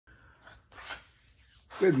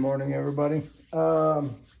Good morning, everybody. I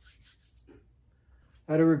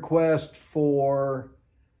had a request for,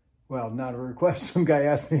 well, not a request. Some guy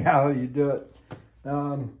asked me how you do it.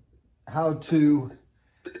 How to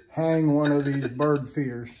hang one of these bird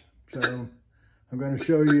feeders. So I'm going to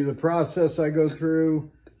show you the process I go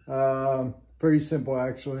through. Pretty simple,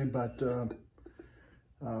 actually, but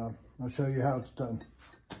I'll show you how it's done.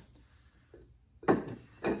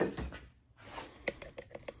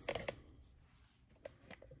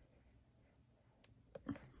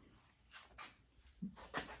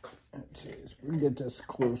 Let's see if we can get this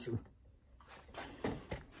closer.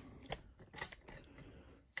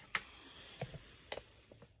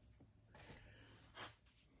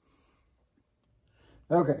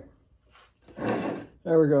 Okay,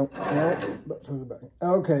 there we go. No, but further back.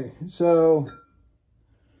 Okay, so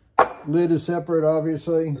lid is separate,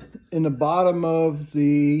 obviously. In the bottom of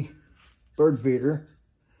the bird feeder,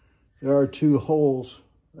 there are two holes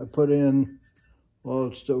I put in while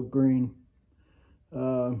it's still green.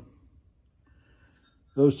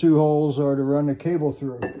 Those two holes are to run the cable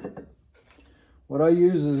through. What I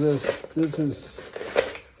use is this.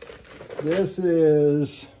 This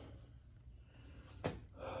is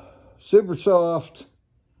super soft,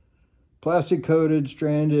 plastic coated,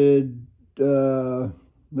 stranded,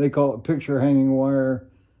 they call it picture hanging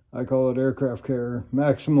wire. I call it aircraft carrier.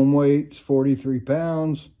 Maximum weight's 43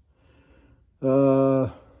 pounds.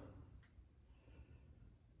 I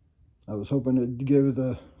was hoping to give it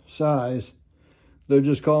the size. They're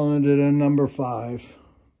just calling it a number 5.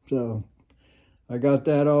 So I got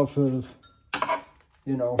that off of,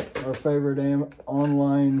 you know, our favorite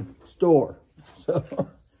online store. So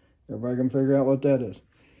everybody can figure out what that is.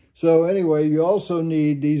 So anyway, you also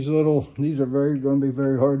need these little, these are going to be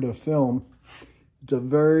very hard to film. It's a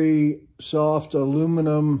very soft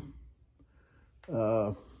aluminum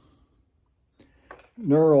knurl,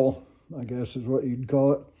 I guess is what you'd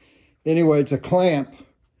call it. Anyway, it's a clamp,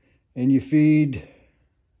 and you feed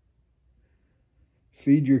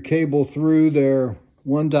your cable through there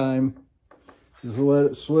one time. Just let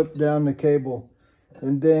it slip down the cable.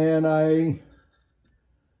 And then I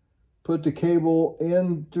put the cable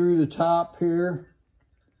in through the top here,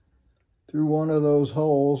 through one of those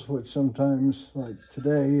holes, which sometimes, like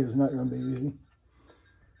today, is not going to be easy.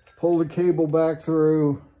 Pull the cable back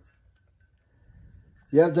through.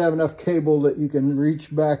 You have to have enough cable that you can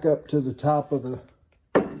reach back up to the top of the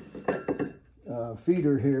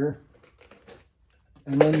feeder here.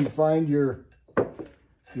 And then you find your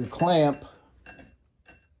clamp.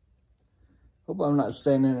 Hope I'm not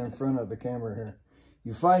standing in front of the camera here.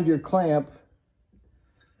 You find your clamp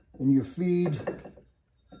and you feed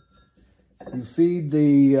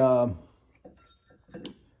the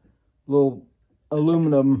little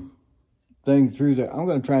aluminum thing through there. I'm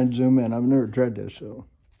going to try and zoom in. I've never tried this, so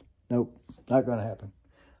nope, not going to happen.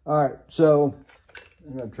 All right, so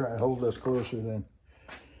I'm going to try and hold this closer then.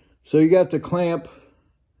 So you got the clamp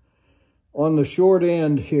on the short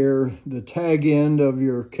end here. The tag end of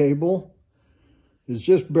your cable is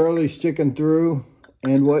just barely sticking through.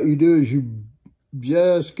 And what you do is you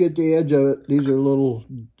just get the edge of it. These are little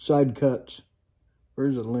side cuts.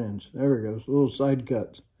 Where's the lens? There it goes, little side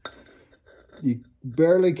cuts. You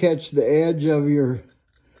barely catch the edge of your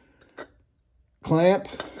clamp.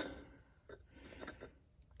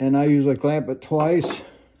 And I usually clamp it twice.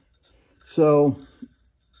 So,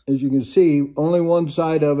 as you can see, only one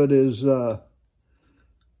side of it is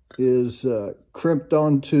crimped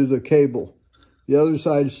onto the cable. The other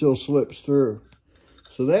side still slips through.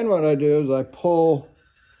 So then what I do is I pull,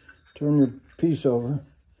 turn your piece over,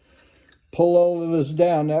 pull all of this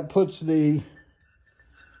down. That puts the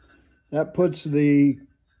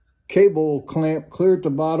cable clamp clear at the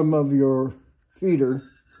bottom of your feeder.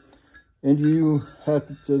 And you have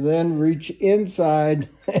to then reach inside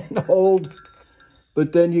and hold,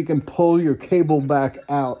 but then you can pull your cable back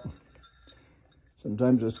out.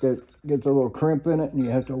 Sometimes it gets a little crimp in it and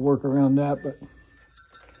you have to work around that, but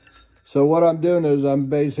so what I'm doing is I'm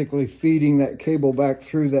basically feeding that cable back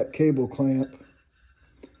through that cable clamp.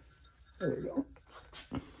 There we go.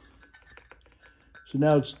 So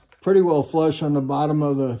now it's pretty well flush on the bottom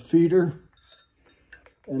of the feeder.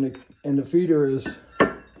 And the feeder is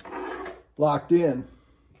locked in.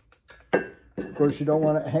 Of course, you don't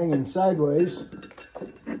want it hanging sideways.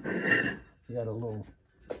 You got a little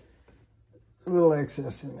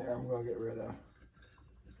excess in there I'm going to get rid of.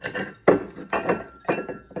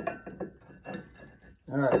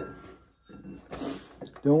 All right,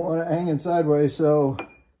 don't want it hanging sideways, so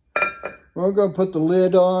we're going to put the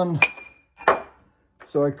lid on.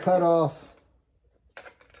 So I cut off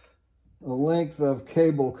a length of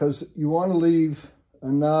cable because you want to leave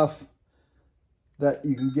enough that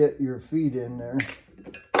you can get your feet in there.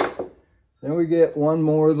 Then we get one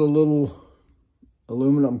more of the little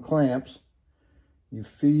aluminum clamps. You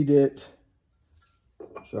feed it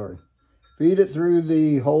through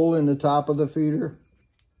the hole in the top of the feeder.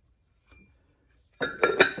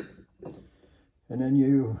 And then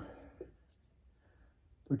you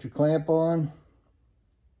put your clamp on.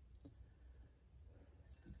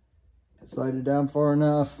 Slide it down far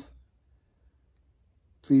enough.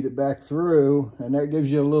 Feed it back through, and that gives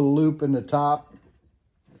you a little loop in the top.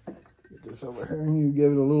 Get this over here, and you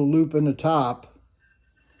give it a little loop in the top.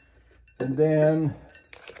 And then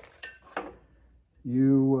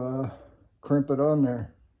you crimp it on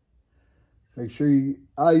there. Make sure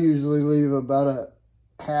I usually leave about a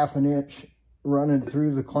 ½ an inch running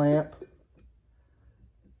through the clamp.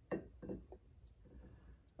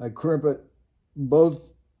 I crimp it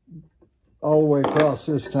all the way across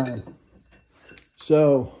this time.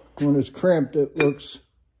 So when it's crimped, it looks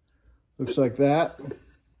like that.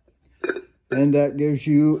 And that gives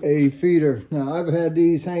you a feeder. Now I've had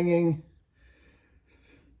these hanging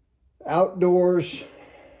outdoors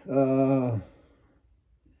in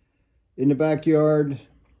the backyard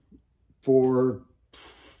for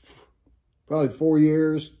probably 4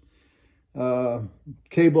 years.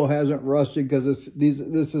 Cable hasn't rusted because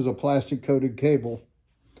this is a plastic coated cable.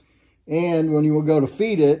 And when you will go to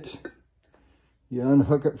feed it, you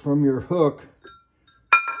unhook it from your hook.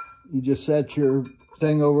 You just set your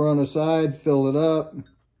thing over on the side, fill it up,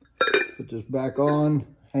 put this back on,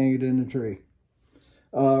 hang it in the tree.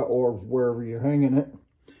 Or wherever you're hanging it.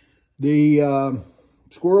 The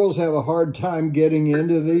squirrels have a hard time getting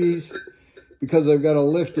into these because they've got to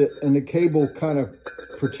lift it, and the cable kind of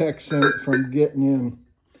protects them from getting in.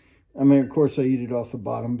 I mean, of course, they eat it off the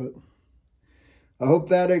bottom, but I hope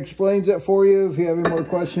that explains it for you. If you have any more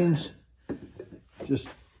questions, just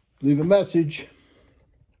leave a message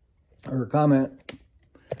or a comment.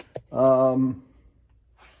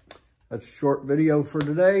 That's a short video for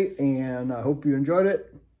today, and I hope you enjoyed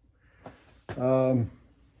it.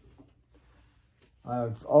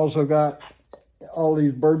 I've also got all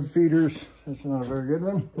these bird feeders. That's not a very good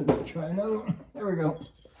one. Let's try another one. There we go.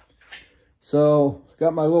 So,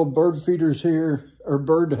 got my little bird feeders here, or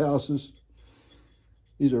bird houses.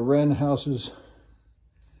 These are wren houses.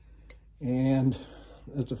 And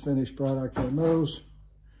that's a finished product on those.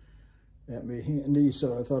 That'd be handy,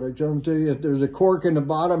 so I thought I'd show them to you. There's a cork in the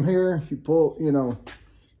bottom here. You pull,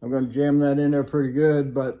 I'm going to jam that in there pretty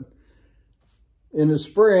good, but in the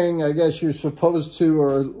spring, I guess you're supposed to,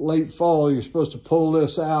 or late fall, you're supposed to pull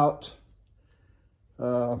this out,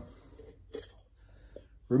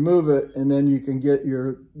 remove it, and then you can get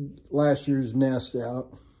your last year's nest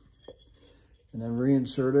out, and then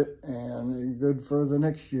reinsert it, and you're good for the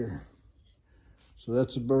next year. So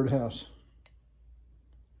that's a birdhouse.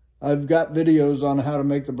 I've got videos on how to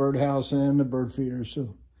make the birdhouse and the bird feeders,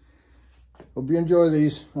 so hope you enjoy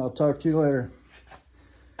these. I'll talk to you later.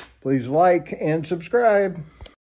 Please like and subscribe.